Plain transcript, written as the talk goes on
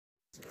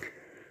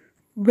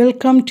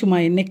Welcome to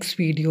my next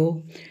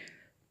video.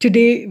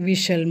 Today we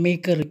shall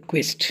make a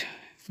request.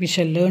 We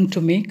shall learn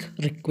to make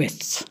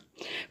requests.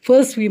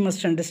 First, we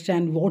must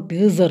understand what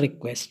is a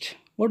request.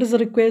 What is a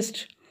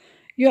request?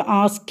 You're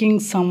asking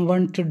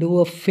someone to do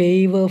a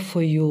favor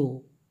for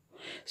you.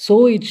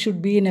 So it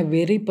should be in a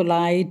very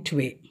polite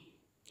way.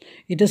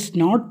 It is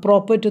not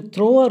proper to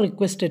throw a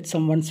request at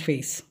someone's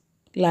face,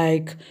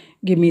 like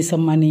give me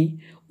some money,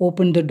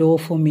 open the door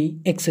for me,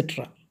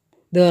 etc.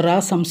 There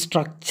are some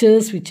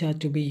structures which are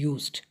to be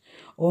used.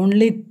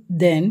 Only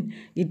then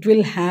it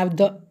will have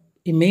the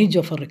image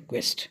of a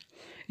request.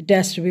 It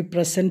has to be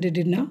presented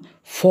in a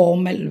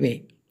formal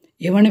way.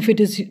 Even if it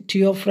is to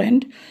your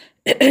friend,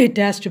 it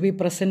has to be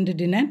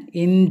presented in an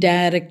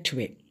indirect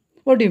way.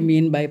 What do you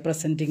mean by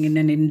presenting in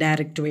an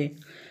indirect way?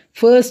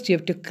 First, you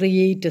have to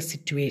create a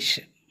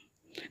situation.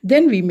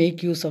 Then we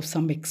make use of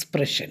some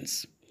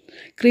expressions.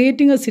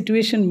 Creating a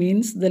situation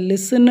means the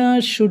listener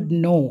should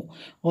know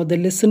or the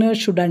listener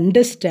should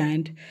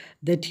understand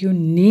that you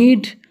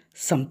need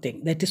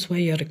something. That is why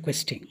you're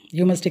requesting.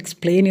 You must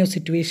explain your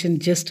situation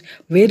just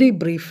very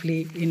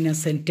briefly in a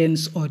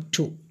sentence or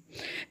two.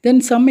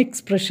 Then some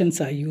expressions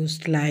are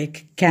used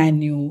like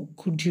can you,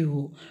 could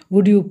you,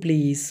 would you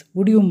please,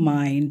 would you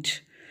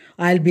mind,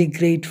 I'll be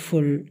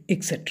grateful,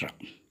 etc.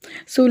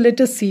 So let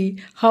us see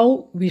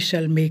how we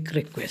shall make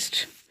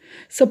request.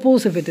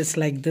 Suppose if it is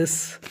like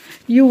this,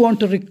 you want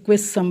to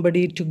request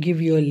somebody to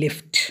give you a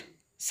lift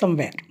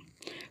somewhere.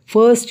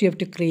 First, you have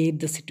to create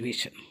the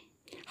situation.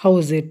 How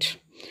is it?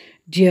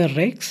 Dear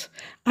Rex,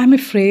 I'm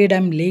afraid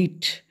I'm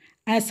late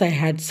as I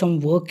had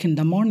some work in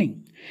the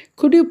morning.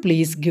 Could you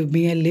please give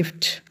me a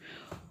lift?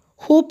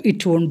 Hope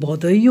it won't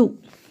bother you.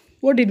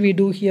 What did we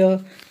do here?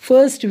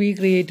 First, we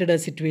created a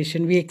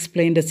situation. We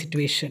explained a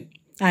situation.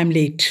 I'm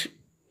late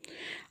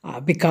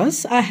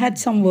because I had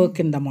some work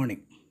in the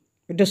morning.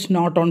 It is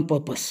not on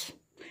purpose.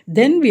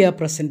 Then we are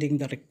presenting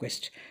the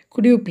request.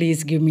 Could you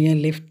please give me a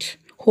lift?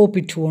 Hope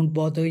it won't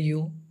bother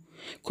you.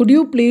 Could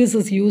you please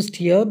is used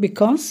here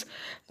because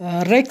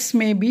Rex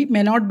may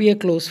not be a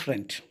close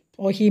friend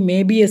or he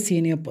may be a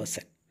senior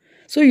person.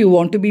 So you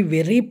want to be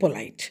very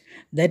polite.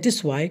 That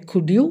is why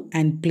could you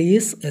and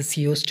please is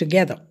used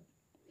together.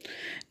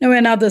 Now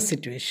another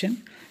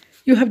situation.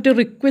 You have to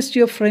request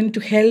your friend to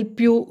help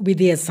you with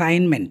the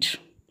assignment.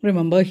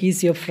 Remember,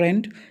 he's your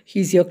friend,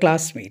 he's your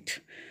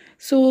classmate.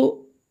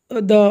 So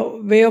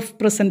the way of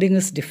presenting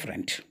is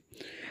different.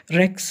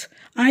 Rex,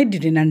 I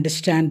didn't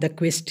understand the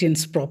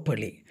questions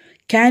properly.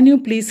 Can you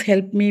please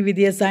help me with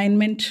the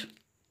assignment?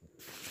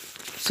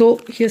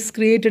 So he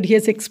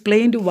has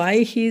explained why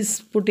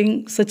he's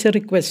putting such a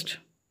request.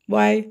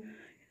 Why?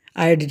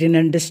 I didn't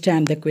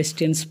understand the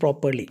questions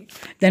properly.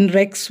 Then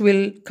Rex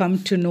will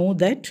come to know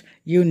that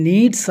you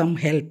need some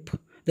help.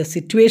 The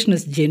situation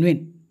is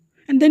genuine.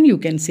 And then you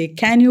can say,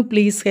 can you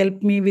please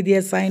help me with the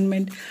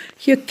assignment?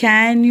 Here,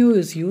 can you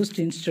is used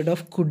instead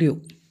of could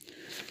you.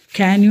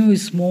 Can you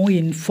is more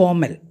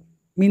informal,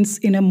 means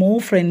in a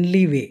more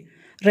friendly way.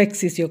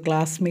 Rex is your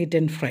classmate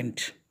and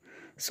friend.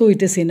 So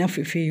it is enough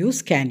if you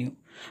use can you.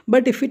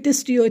 But if it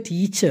is to your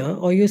teacher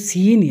or your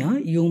senior,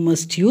 you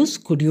must use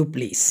could you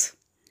please.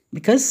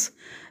 Because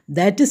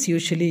that is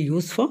usually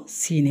used for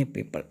senior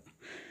people.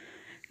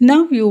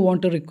 Now you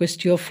want to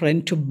request your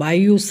friend to buy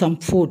you some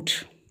food.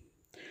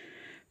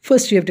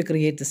 First, you have to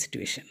create the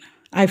situation.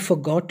 I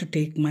forgot to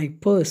take my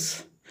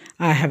purse.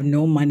 I have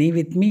no money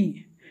with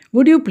me.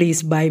 Would you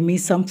please buy me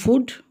some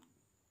food?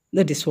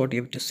 That is what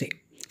you have to say.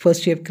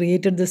 First, you have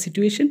created the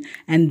situation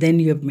and then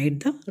you have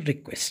made the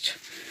request.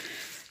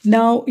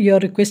 Now, you are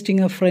requesting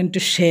a friend to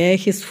share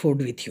his food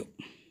with you.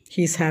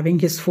 He is having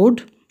his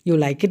food. You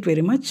like it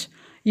very much.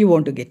 You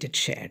want to get it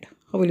shared.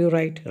 How will you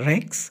write?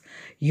 Rex,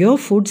 your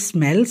food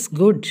smells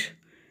good.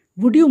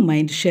 Would you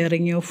mind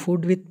sharing your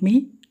food with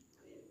me?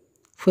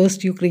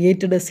 First, you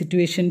created a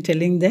situation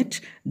telling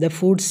that the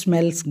food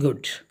smells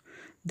good.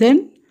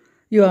 Then,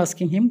 you're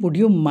asking him, would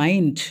you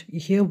mind?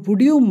 Here,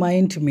 would you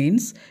mind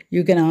means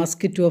you can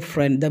ask it to a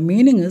friend. The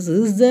meaning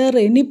is there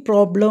any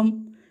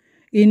problem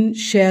in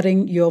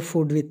sharing your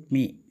food with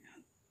me?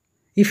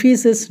 If he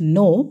says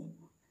no,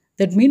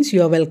 that means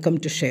you are welcome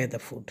to share the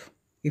food.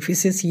 If he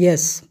says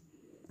yes,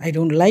 I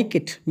don't like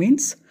it,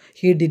 means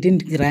he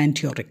didn't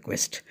grant your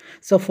request.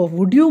 So for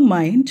would you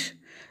mind,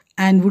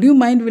 and would you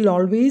mind will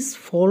always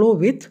follow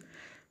with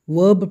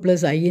verb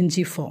plus ing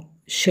form,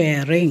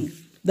 sharing.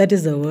 That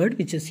is the word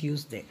which is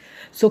used there.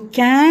 So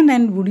can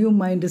and would you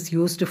mind is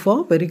used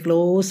for very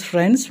close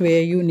friends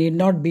where you need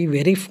not be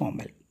very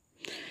formal.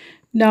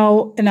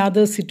 Now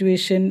another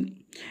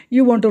situation,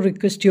 you want to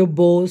request your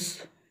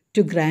boss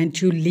to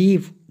grant you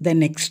leave the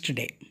next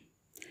day.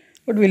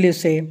 What will you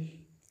say?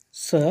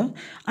 Sir,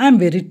 I am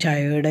very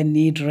tired and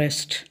need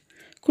rest.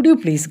 Could you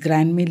please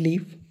grant me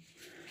leave?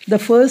 The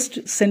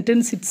first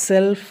sentence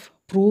itself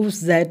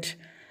proves that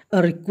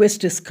a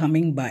request is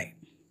coming by.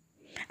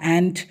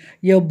 And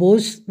your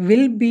boss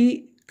will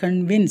be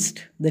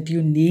convinced that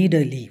you need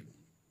a leave.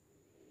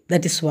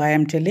 That is why I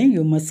am telling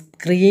you must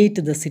create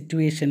the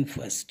situation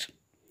first.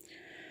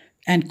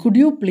 And could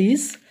you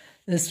please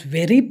is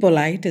very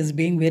polite, is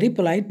being very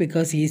polite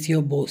because he is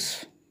your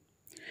boss.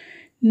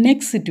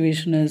 Next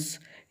situation is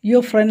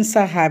your friends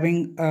are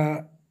having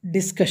a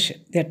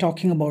discussion. They are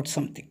talking about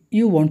something.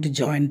 You want to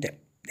join them.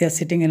 They are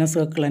sitting in a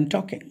circle and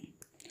talking.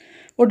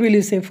 What will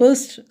you say?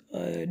 First,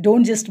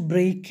 don't just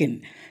break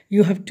in.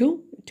 You have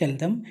to tell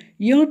them,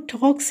 your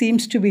talk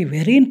seems to be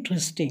very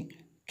interesting.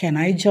 Can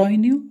I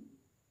join you?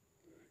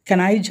 Can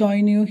I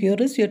join you? Here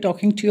is you're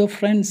talking to your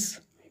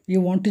friends.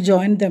 You want to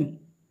join them.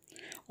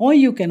 Or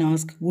you can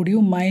ask, would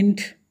you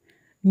mind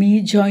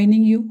me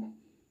joining you?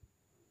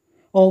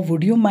 Or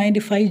would you mind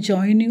if I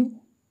join you?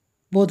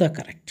 Both are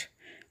correct.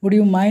 Would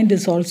you mind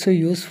is also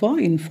used for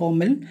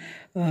informal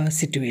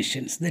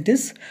situations. That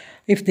is,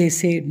 if they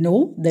say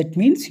no, that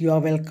means you are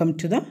welcome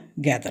to the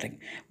gathering.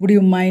 Would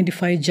you mind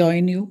if I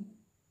join you?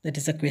 That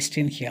is a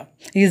question here.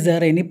 Is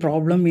there any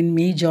problem in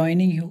me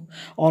joining you?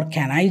 Or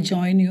can I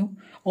join you?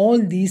 All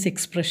these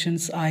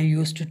expressions are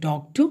used to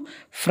talk to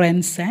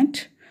friends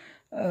and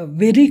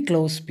very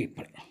close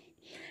people.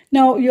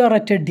 Now you are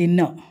at a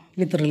dinner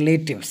with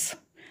relatives.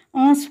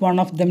 Ask one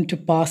of them to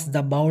pass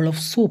the bowl of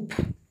soup.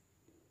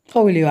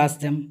 How will you ask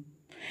them?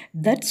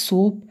 That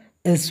soup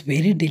is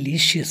very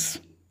delicious.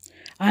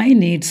 I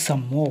need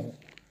some more.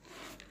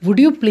 Would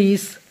you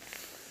please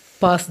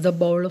pass the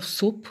bowl of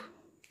soup?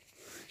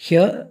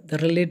 Here, the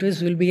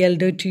relatives will be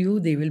elder to you,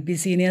 they will be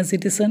senior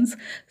citizens.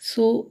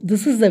 So,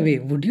 this is the way.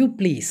 Would you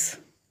please?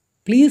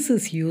 Please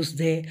is used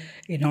there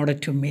in order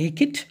to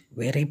make it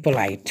very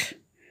polite.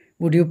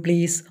 Would you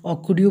please or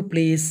could you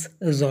please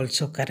is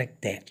also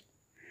correct there.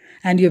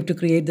 And you have to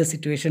create the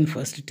situation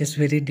first. It is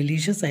very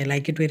delicious. I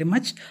like it very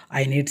much.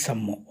 I need some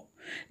more.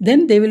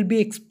 Then they will be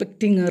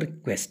expecting a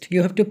request.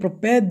 You have to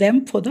prepare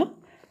them for the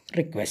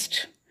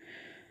request.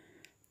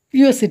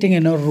 You are sitting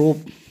in a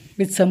room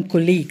with some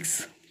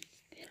colleagues.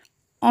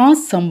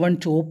 Ask someone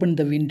to open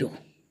the window.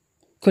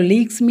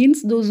 Colleagues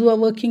means those who are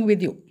working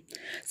with you.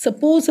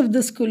 Suppose if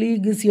this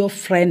colleague is your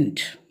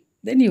friend,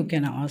 then you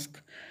can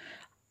ask,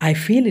 I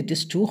feel it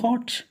is too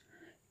hot.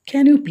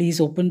 Can you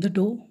please open the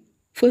door?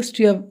 First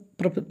you have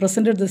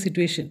presented the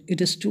situation.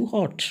 It is too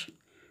hot.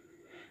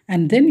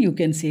 And then you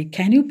can say,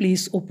 can you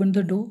please open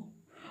the door?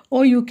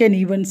 Or you can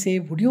even say,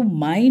 would you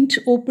mind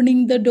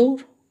opening the door?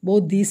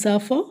 Both these are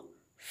for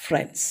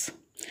friends.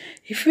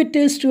 If it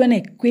is to an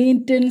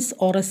acquaintance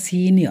or a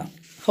senior,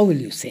 how will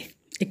you say?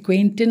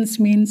 Acquaintance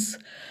means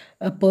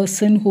a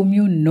person whom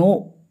you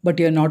know, but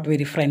you're not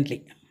very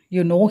friendly.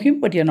 You know him,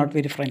 but you're not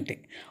very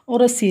friendly.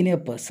 Or a senior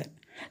person.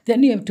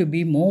 Then you have to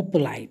be more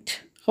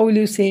polite. How will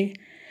you say?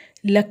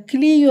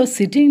 Luckily, you are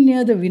sitting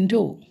near the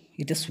window.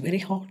 It is very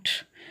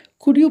hot.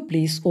 Could you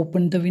please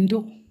open the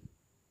window?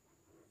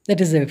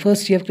 That is the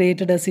first you have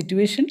created a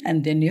situation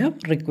and then you have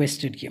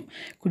requested him.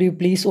 Could you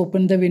please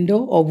open the window?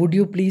 Or would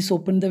you please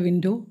open the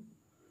window?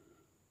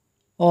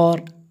 Or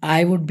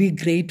I would be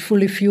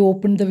grateful if you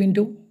open the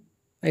window.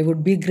 I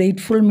would be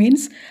grateful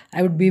means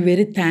I would be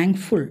very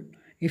thankful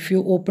if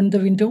you open the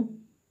window.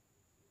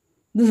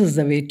 This is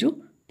the way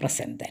to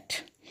present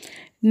that.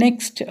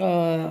 Next,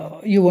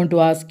 you want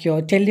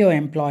to tell your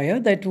employer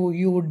that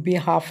you would be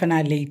half an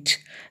hour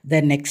late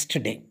the next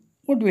day.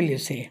 What will you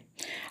say?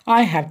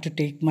 I have to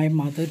take my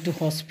mother to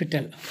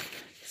hospital.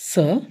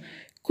 Sir,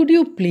 could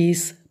you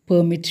please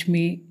permit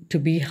me to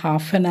be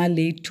half an hour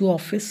late to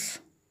office?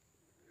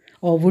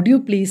 Or would you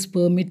please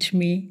permit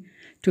me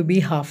to be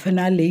half an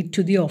hour late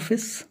to the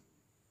office?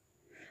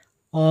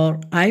 Or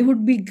I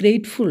would be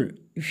grateful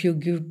if you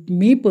give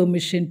me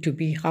permission to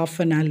be half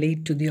an hour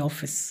late to the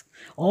office.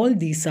 All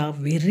these are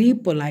very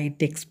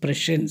polite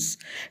expressions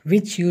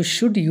which you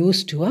should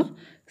use to a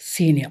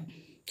senior.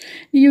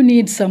 You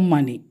need some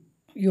money.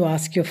 You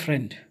ask your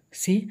friend,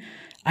 see,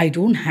 I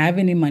don't have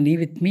any money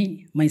with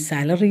me. My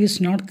salary is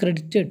not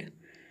credited.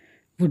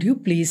 Would you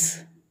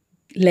please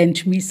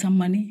lend me some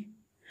money?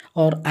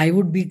 Or I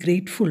would be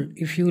grateful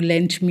if you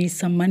lent me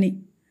some money.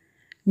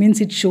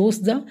 Means it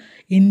shows the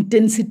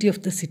intensity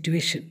of the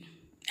situation.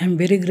 I'm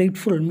very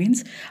grateful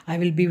means I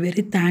will be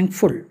very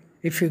thankful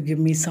if you give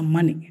me some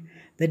money.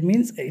 That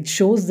means it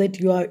shows that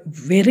you are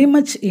very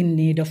much in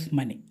need of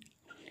money.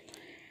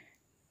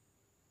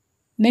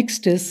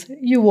 Next is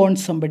you want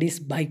somebody's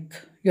bike.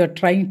 You are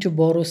trying to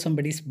borrow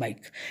somebody's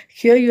bike.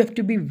 Here you have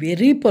to be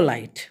very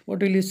polite. What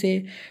will you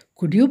say?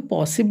 Could you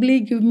possibly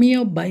give me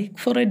a bike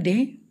for a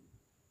day?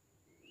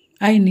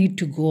 I need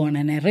to go on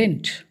an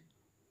errand.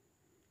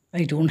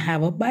 I don't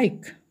have a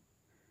bike.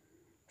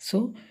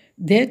 So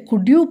there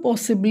could you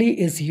possibly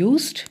is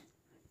used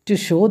to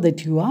show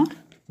that you are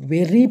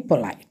very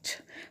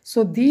polite.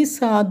 So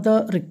these are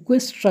the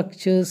request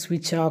structures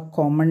which are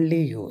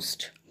commonly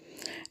used.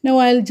 Now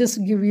I'll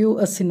just give you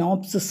a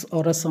synopsis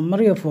or a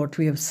summary of what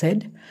we have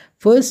said.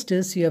 First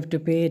is you have to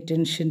pay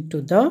attention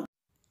to the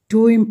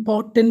two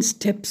important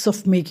steps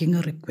of making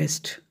a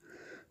request.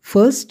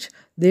 First,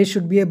 there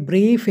should be a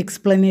brief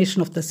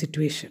explanation of the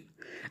situation.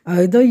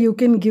 Either you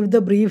can give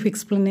the brief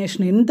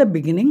explanation in the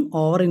beginning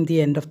or in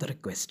the end of the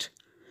request.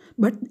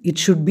 But it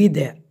should be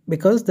there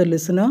because the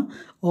listener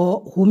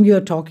or whom you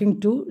are talking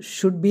to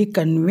should be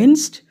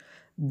convinced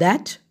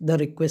that the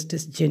request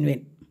is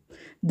genuine.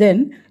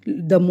 Then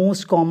the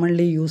most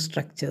commonly used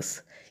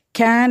structures.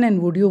 Can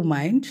and would you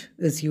mind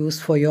is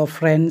used for your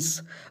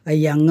friends, a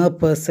younger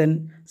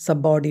person,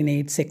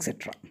 subordinates,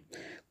 etc.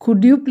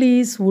 Could you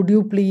please, would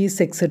you please,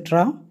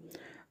 etc.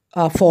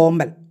 are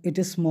formal. It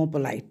is more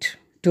polite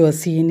to your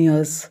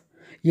seniors,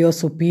 your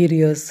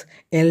superiors,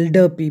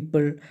 elder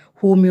people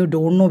whom you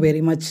don't know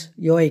very much,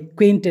 your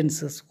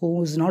acquaintances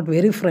who is not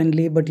very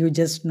friendly but you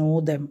just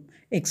know them,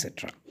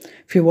 etc.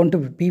 If you want to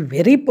be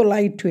very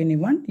polite to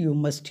anyone, you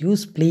must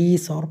use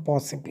please or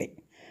possibly.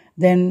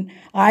 Then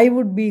I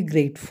would be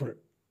grateful.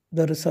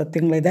 There is a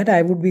thing like that.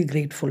 I would be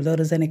grateful. There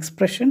is an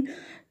expression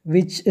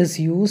which is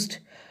used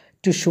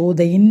to show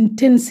the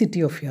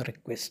intensity of your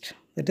request.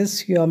 That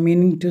is, you are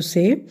meaning to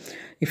say,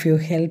 if you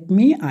help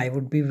me, I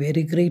would be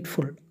very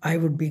grateful. I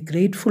would be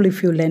grateful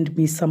if you lend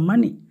me some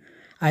money.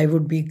 I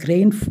would be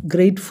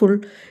grateful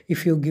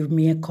if you give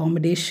me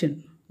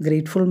accommodation.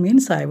 Grateful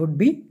means I would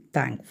be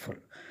thankful.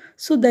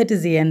 So that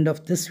is the end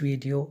of this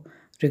video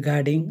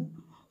regarding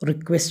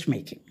request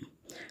making.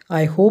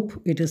 I hope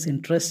it is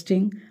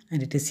interesting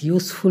and it is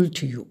useful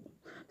to you.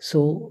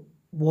 So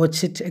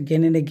watch it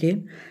again and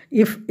again.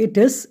 If it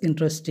is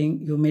interesting,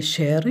 you may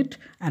share it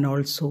and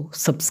also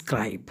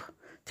subscribe.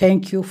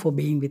 Thank you for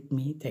being with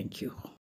me. Thank you.